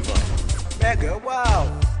flavor. Mega wow.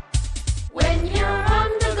 When you're on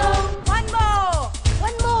the go, one more.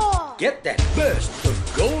 One more. Get that burst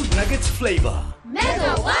of gold nuggets flavor.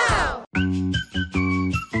 Mega wow.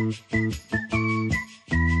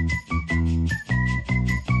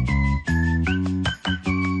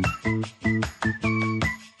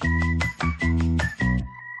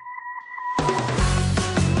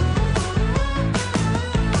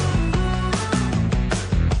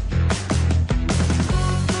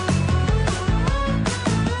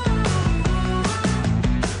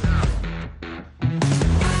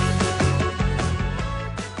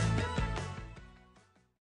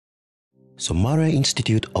 Samara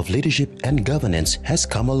Institute of Leadership and Governance has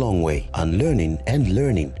come a long way, unlearning and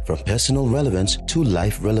learning from personal relevance to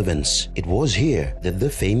life relevance. It was here that the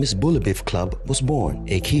famous Bulabif Club was born,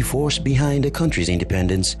 a key force behind the country's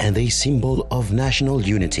independence and a symbol of national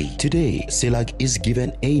unity. Today, SILAG is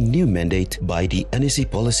given a new mandate by the NEC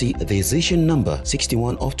Policy Decision Number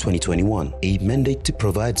 61 of 2021, a mandate to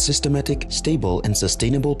provide systematic, stable and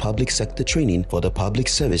sustainable public sector training for the public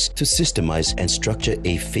service to systemize and structure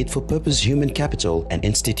a fit-for-purpose human capital and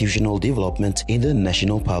institutional development in the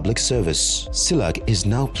national public service. SILAG is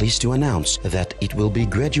now pleased to announce that it will be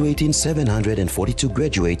graduating 742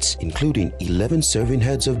 graduates, including 11 serving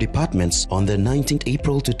heads of departments, on the 19th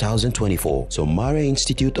April 2024. So Mara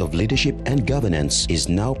Institute of Leadership and Governance is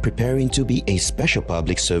now preparing to be a special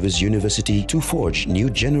public service university to forge new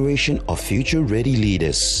generation of future-ready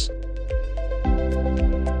leaders.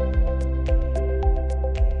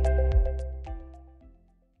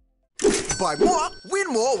 Buy more, win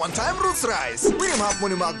more one-time roots rice.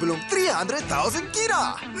 Minimum belum 300,000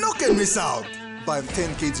 kira. No can miss out. Buy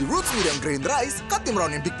 10 kg roots medium grain rice. Cut them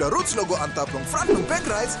round in big roots logo on top long front long bag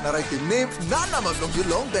rice. Na write the name, na namas long your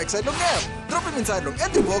long backside long name. Drop him inside long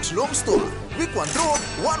entry box long store. Week 1 draw,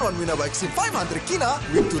 1 winner by 500 kina.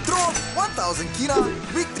 Week 2 draw, 1,000 kina.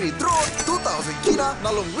 Week 3 draw, 2,000 kina. Na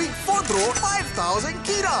long week 4 draw, 5,000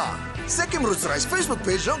 kina. Second Roots Rice Facebook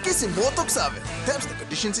page long kissing botok save. Terms and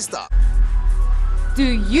conditions is stop. Do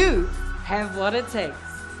you have what it takes?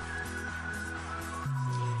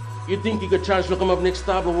 You think you could chance to come up next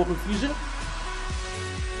time or Vocal Fusion?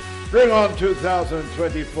 Bring on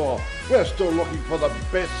 2024. We're still looking for the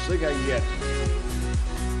best singer yet.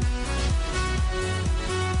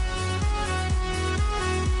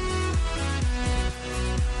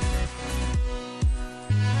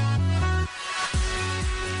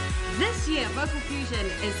 This year, Vocal Fusion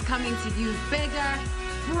is coming to you bigger,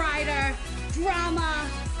 brighter, drama,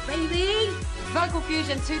 baby. Vocal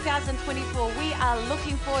Fusion 2024, we are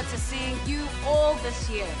looking forward to seeing you all this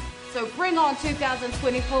year. So bring on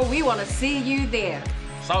 2024, we want to see you there.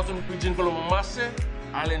 Southern region Kolo Mamase,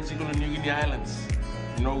 Islands Kolo New Guinea Islands.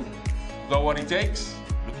 You know, got what it takes?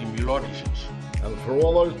 Looking below auditions. And for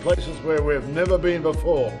all those places where we've never been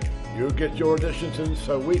before, you get your auditions in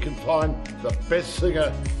so we can find the best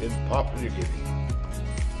singer in Papua New Guinea.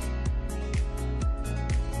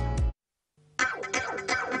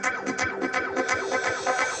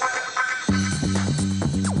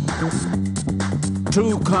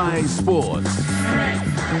 Trukai Sports.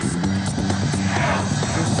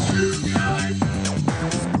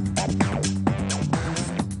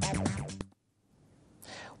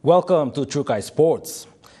 Welcome to Trukai Sports.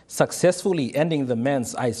 Successfully ending the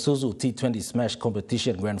men's Isuzu T20 Smash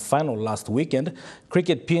competition grand final last weekend,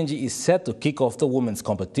 Cricket PNG is set to kick off the women's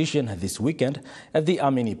competition this weekend at the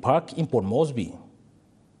Amini Park in Port Moresby.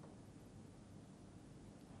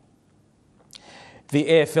 The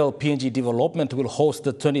AFL PNG Development will host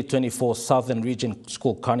the 2024 Southern Region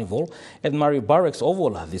School Carnival at Murray Barracks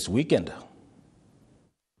Oval this weekend.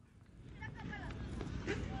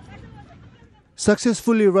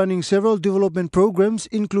 Successfully running several development programs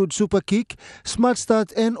include Super Kick, Smart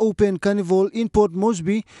Start and Open Carnival in Port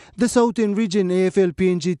Moresby, the Southern Region AFL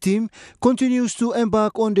PNG team continues to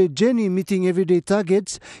embark on their journey meeting everyday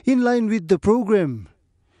targets in line with the program.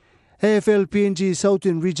 AFL PNG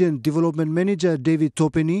Southern Region Development Manager David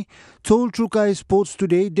Topeni told Trukai Sports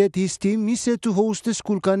Today that his team is set to host the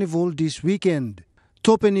school carnival this weekend.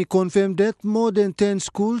 Topeni confirmed that more than 10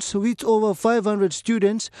 schools with over 500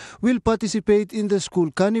 students will participate in the school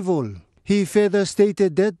carnival. He further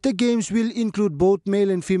stated that the games will include both male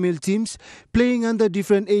and female teams playing under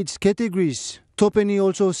different age categories. Topeni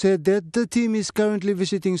also said that the team is currently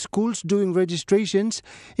visiting schools doing registrations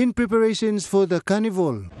in preparations for the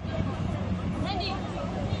carnival.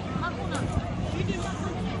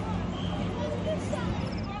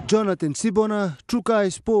 Jonathan Sibona,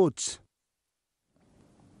 Trukai Sports.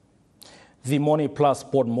 The Moni Plus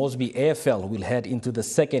Port Moresby AFL will head into the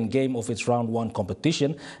second game of its Round 1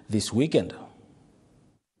 competition this weekend.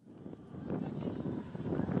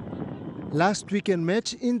 Last weekend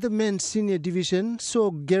match in the men's senior division saw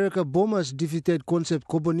Gereka Bombers defeated Concept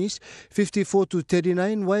Kobonis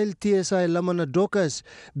 54-39, while TSI Lamana Dockers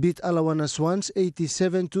beat Alawana Swans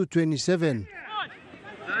 87-27.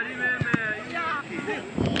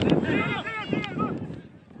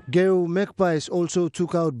 Geru Magpies also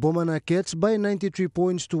took out Bomana Cats by 93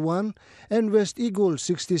 points to 1, and West Eagles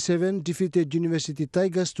 67 defeated University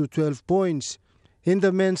Tigers to 12 points. In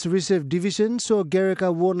the men's reserve division, saw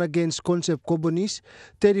Gereka won against Concept Kobonis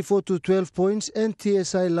 34-12 points, and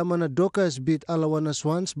TSI Lamana Dockers beat Alawana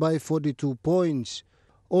Swans by 42 points.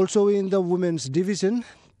 Also in the women's division,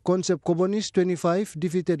 Concept Kobonis 25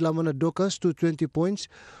 defeated Lamana Dockers to 20 points,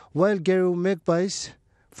 while Geru Magpies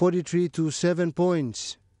 43-7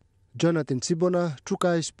 points. Jonathan Sibona,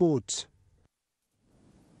 Trukai Sports.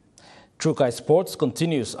 Trukai Sports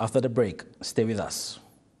continues after the break. Stay with us.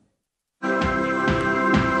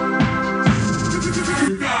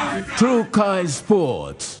 Trukai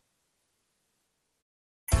Sports.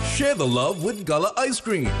 Share the love with Gala Ice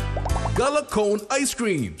Cream. Gala Cone Ice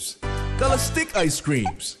Creams, Gala Stick Ice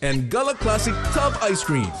Creams, and Gala Classic Tub Ice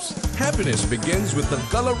Creams. Happiness begins with the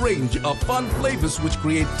Gala range of fun flavors which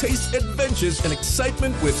create taste adventures and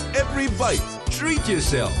excitement with every bite. Treat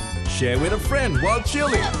yourself. Share with a friend while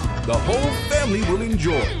chilling. The whole family will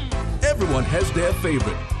enjoy. Everyone has their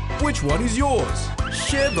favorite. Which one is yours?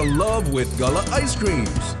 Share the love with Gala Ice Creams.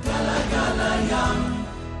 Gala Gala Yum.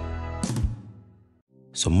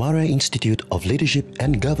 Somara Institute of Leadership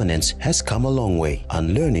and Governance has come a long way,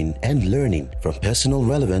 unlearning and learning from personal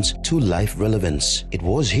relevance to life relevance. It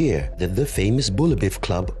was here that the famous Bulabif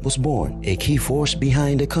Club was born, a key force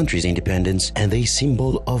behind the country's independence and a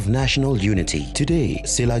symbol of national unity. Today,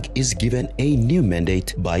 SILAG is given a new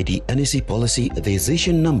mandate by the NEC Policy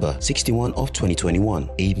Decision Number 61 of 2021,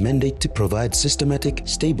 a mandate to provide systematic,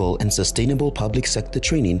 stable and sustainable public sector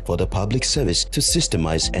training for the public service to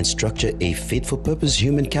systemize and structure a fit-for-purpose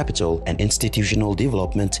human capital and institutional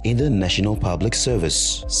development in the national public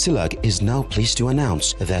service. SILAG is now pleased to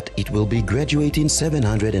announce that it will be graduating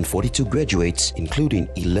 742 graduates, including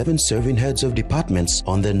 11 serving heads of departments,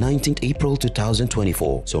 on the 19th April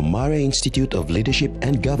 2024. Somara Institute of Leadership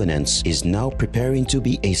and Governance is now preparing to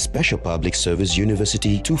be a special public service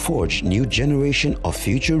university to forge new generation of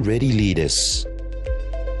future-ready leaders.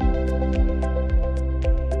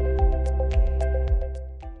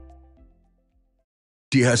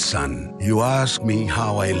 Dear son, you ask me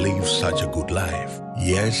how I live such a good life.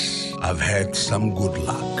 Yes, I've had some good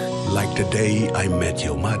luck, like the day I met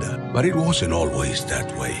your mother. But it wasn't always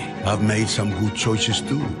that way. I've made some good choices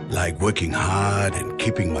too, like working hard and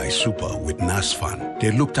keeping my super with NASFAN.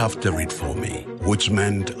 They looked after it for me, which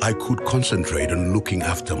meant I could concentrate on looking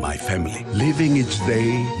after my family. Living each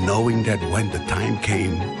day, knowing that when the time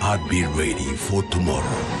came, I'd be ready for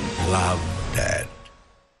tomorrow. Love, Dad.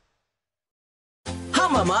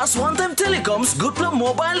 Mama's One-Time Telecom's Good Plum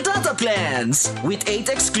mobile data plans. With 8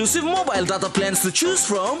 exclusive mobile data plans to choose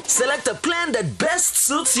from, select a plan that best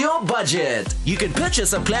suits your budget. You can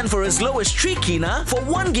purchase a plan for as low as 3 kina for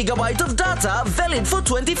 1 GB of data valid for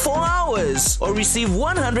 24 hours, or receive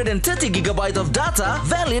 130 GB of data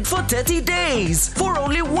valid for 30 days for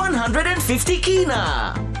only 150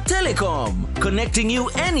 kina. Telecom, connecting you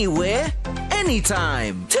anywhere,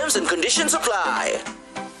 anytime. Terms and conditions apply.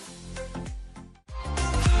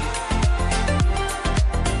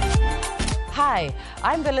 Hi,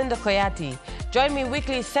 I'm Belinda Koyati. Join me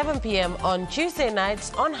weekly 7 p.m. on Tuesday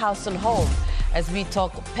nights on House and Home as we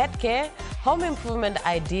talk pet care, home improvement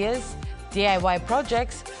ideas, DIY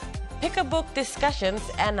projects, pick-a-book discussions,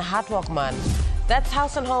 and Hard Work Man. That's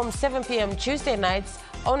House and Home 7 p.m. Tuesday nights,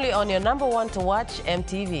 only on your number one to watch,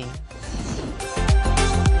 EMTV.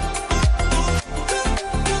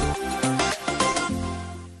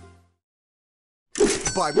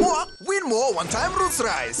 Buy more, win more one-time Roots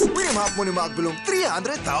Rice. Win him half money mark belum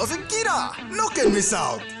 300,000 kira. No can miss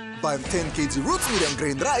out. Buy 10 kg Roots medium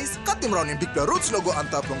grain rice. Cut him round in big Roots logo on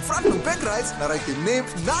top long front long bag rice. Na write him name,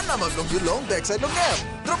 na namas long you long backside long app.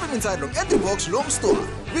 Drop him inside long entry box long store.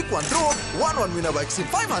 Week 1 draw, 1 winner by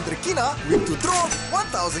 500 kina. Week 2 draw,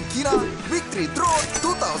 1,000 kina. Week 3 draw,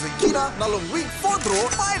 2,000 kina. Na long week 4 draw,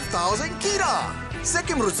 5,000 kina.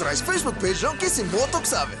 Second Roots Rice Facebook page long kisim mo tok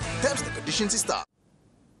save. Terms and conditions start.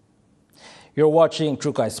 You're watching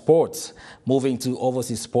Trukai Sports. Moving to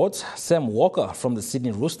overseas sports, Sam Walker from the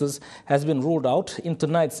Sydney Roosters has been ruled out in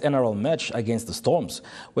tonight's NRL match against the Storms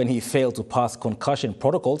when he failed to pass concussion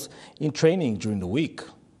protocols in training during the week.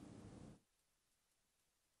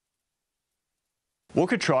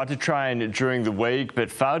 Walker tried to train during the week but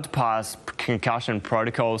failed to pass concussion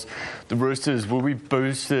protocols. The Roosters will be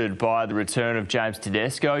boosted by the return of James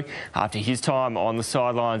Tedesco after his time on the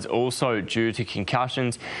sidelines also due to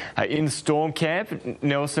concussions. In the Storm camp,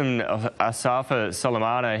 Nelson Asafa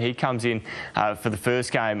Solomano, he comes in for the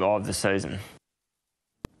first game of the season.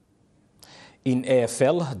 In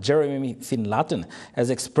AFL, Jeremy Finlaten has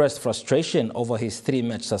expressed frustration over his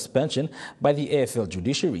 3-match suspension by the AFL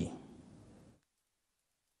judiciary.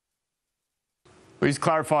 He's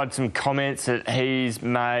clarified some comments that he's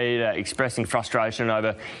made expressing frustration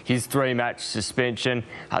over his 3-match suspension.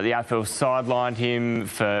 The AFL sidelined him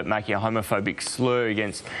for making a homophobic slur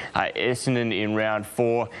against Essendon in round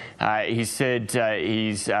 4. He said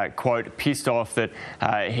he's, quote, pissed off that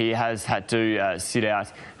he has had to sit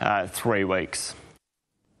out 3 weeks.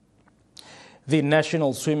 The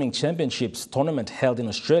National Swimming Championships tournament held in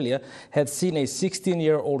Australia had seen a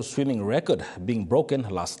 16-year-old swimming record being broken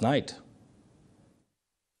last night.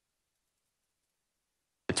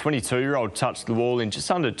 The 22-year-old touched the wall in just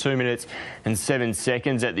under 2 minutes and 7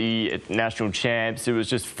 seconds at the National Champs. It was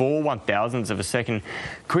just 4 1,000ths of a second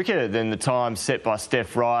quicker than the time set by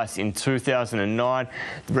Steph Rice in 2009.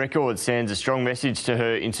 The record sends a strong message to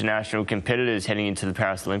her international competitors heading into the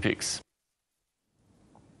Paris Olympics.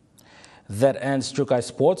 That ends Trukai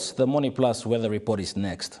Sports. The Money Plus weather report is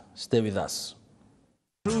next. Stay with us.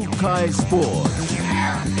 Trukai Sports.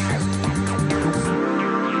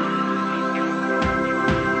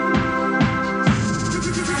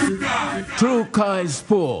 Trukai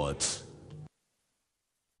Sports.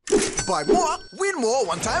 Buy more, win more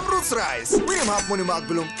one-time Roots Rice. Win him half money mark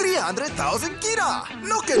belum 300,000 kira.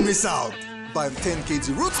 No can miss out. Buy 10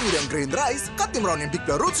 kg Roots medium grain rice. Cut him round in big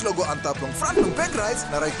Roots logo on top long front long bag rice.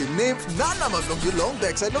 Na write him name, na namas long you long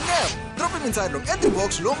backside long app. Drop him inside long entry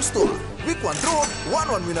box long store. Week 1 draw,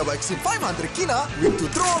 1 winner by 500 kina. Week 2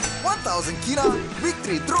 draw, 1,000 kina. Week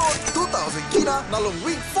 3 draw, 2,000 kina. Na long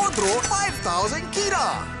week 4 draw, 5,000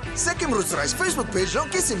 kina. Second Roots Rice Facebook page long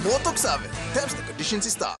kisim mo tok save. Terms and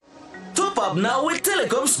conditions start. Top up now with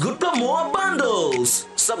Telecom's Good for More bundles.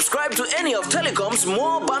 Subscribe to any of Telecom's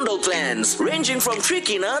More bundle plans, ranging from 3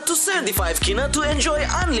 kina to 75 kina to enjoy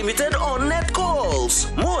unlimited on-net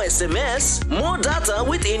calls, more SMS, more data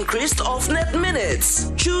with increased off-net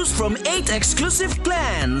minutes. Choose from 8 exclusive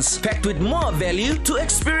plans, packed with more value to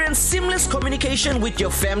experience seamless communication with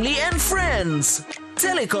your family and friends.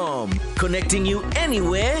 Telecom, connecting you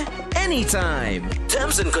anywhere, anytime.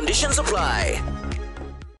 Terms and conditions apply.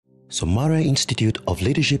 Somara Institute of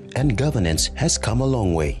Leadership and Governance has come a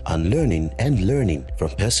long way, unlearning and learning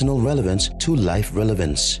from personal relevance to life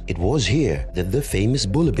relevance. It was here that the famous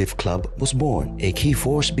Bullabif Club was born, a key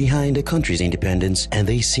force behind the country's independence and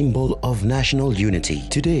a symbol of national unity.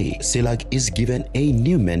 Today, SILAG is given a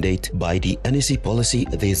new mandate by the NEC Policy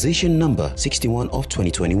Decision Number 61 of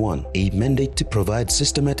 2021, a mandate to provide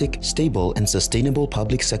systematic, stable and sustainable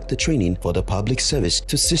public sector training for the public service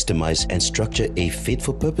to systemize and structure a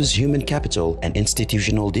fit-for-purpose human capital and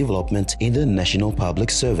institutional development in the national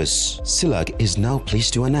public service. SILAG is now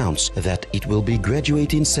pleased to announce that it will be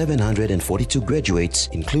graduating 742 graduates,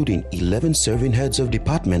 including 11 serving heads of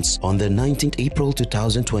departments, on the 19th April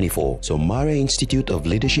 2024. Somara Institute of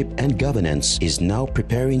Leadership and Governance is now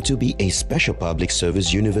preparing to be a special public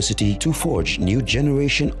service university to forge new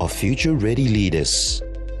generation of future-ready leaders.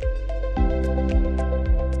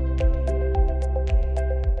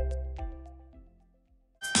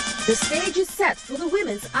 The stage is set for the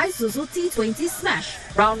women's Isuzu T20 Smash.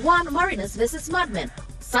 Round 1, Mariners vs. Mudmen,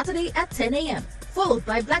 Saturday at 10 a.m., followed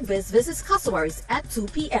by Black Bears vs. Cassowaries at 2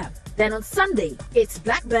 p.m. Then on Sunday, it's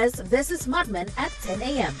Black Bears vs. Mudmen at 10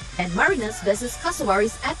 a.m. and Mariners vs.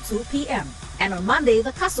 Cassowaries at 2 p.m. And on Monday,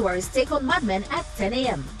 the Cassowaries take on Mudmen at 10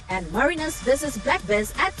 a.m. and Mariners vs. Black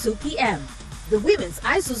Bears at 2 p.m. The women's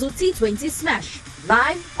Isuzu T20 Smash,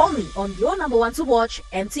 live only on your number one to watch,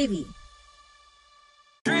 EMTV.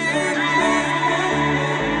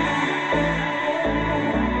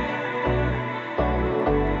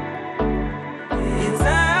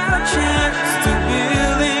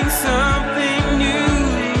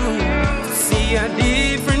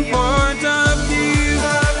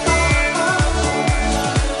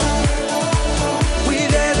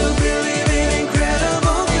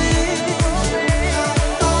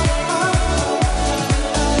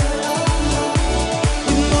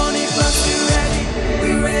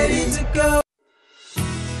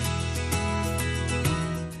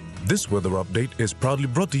 This weather update is proudly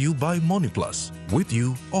brought to you by MoneyPlus, with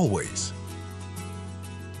you always.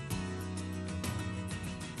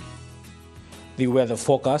 The weather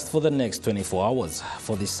forecast for the next 24 hours.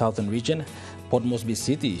 For the southern region, Port Moresby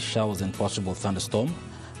City, showers and possible thunderstorm.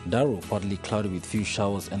 Daru, partly cloudy with few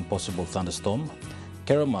showers and possible thunderstorm.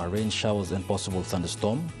 Kerema, rain showers and possible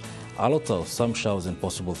thunderstorm. Alotau, some showers and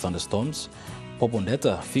possible thunderstorms.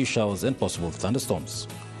 Popondetta, few showers and possible thunderstorms.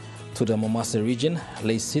 To the Momase region,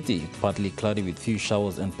 Lay City, partly cloudy with few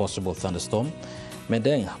showers and possible thunderstorm.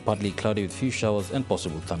 Medang, partly cloudy with few showers and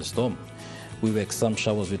possible thunderstorm. Wewak, some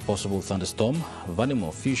showers with possible thunderstorm.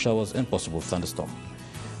 Vanimo, few showers and possible thunderstorm.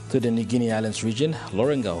 To the New Guinea Islands region,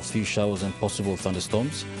 Lorengau, few showers and possible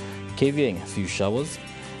thunderstorms. Kavieng, few showers.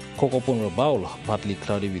 Kokopon Rabaul, partly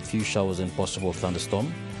cloudy with few showers and possible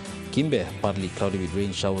thunderstorm. Kimbe, partly cloudy with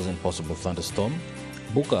rain showers and possible thunderstorm.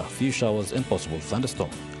 Buka, few showers and possible thunderstorm.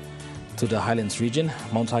 To the Highlands region,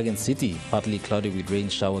 Mount Hagen City, partly cloudy with rain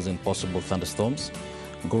showers and possible thunderstorms.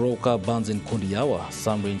 Goroka, Bans and Kundiawa,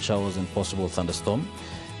 some rain showers and possible thunderstorm.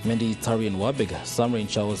 Mendi, Tari and Wabeg, some rain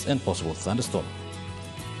showers and possible thunderstorm.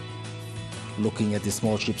 Looking at the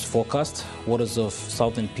small ships forecast, waters of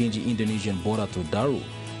southern PNG Indonesian border to Daru,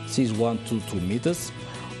 seas 1 to 2 meters.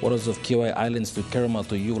 Waters of Kiwai Islands to Kerema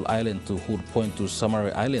to Yule Island to Hood Point to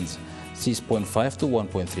Samare Islands, seas 0.5 to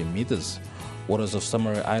 1.3 meters. Waters of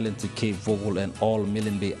Samare Island to Cape Vogel and all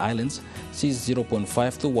Millen Bay Islands, seas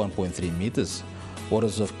 0.5 to 1.3 meters.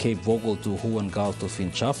 Waters of Cape Vogel to Huangal to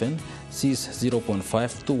Finchafen, seas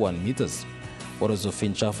 0.5 to 1 meters. Waters of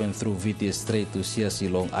Finchafen through VTS Strait to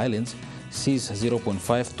CRC Long Island, seas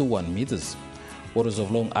 0.5 to 1 meters. Waters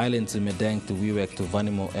of Long Island to Medang to Wewak to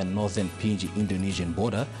Vanimo and northern PNG Indonesian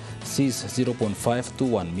border, seas 0.5 to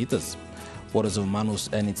 1 meters. Waters of Manus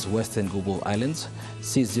and its western Gubo Islands,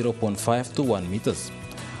 seas 0.5 to 1 meters.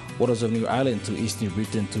 Waters of New Ireland to East New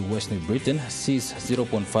Britain to West New Britain, seas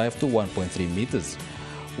 0.5 to 1.3 meters.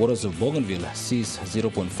 Waters of Bougainville, seas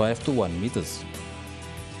 0.5 to 1 meters.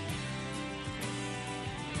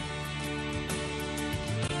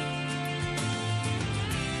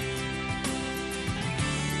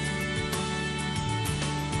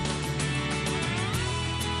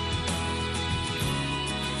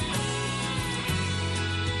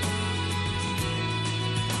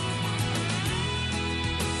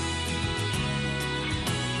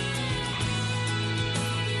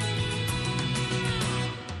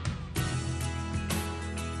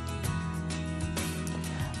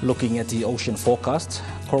 Looking at the ocean forecast,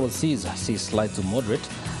 coral seas slight to moderate,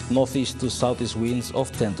 northeast to southeast winds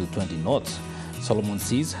of 10 to 20 knots. Solomon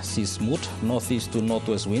seas smooth, northeast to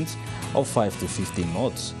northwest winds of 5 to 15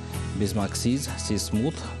 knots. Bismarck seas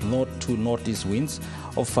smooth, north to northeast winds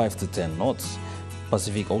of 5 to 10 knots.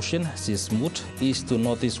 Pacific Ocean smooth, east to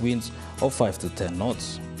northeast winds of 5 to 10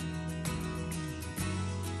 knots.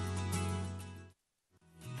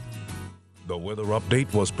 The weather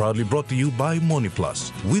update was proudly brought to you by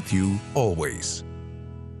MoneyPlus, with you always.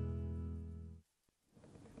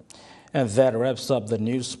 And that wraps up the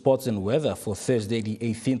news, sports and weather for Thursday, the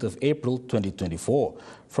 18th of April, 2024.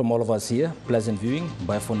 From all of us here, pleasant viewing.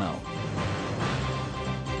 Bye for now.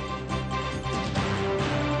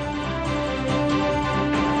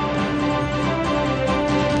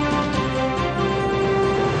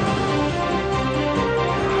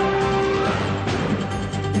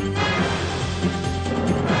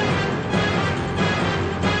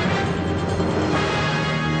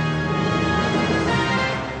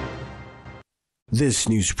 This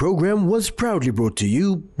news program was proudly brought to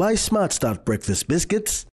you by Smart Start Breakfast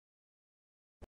Biscuits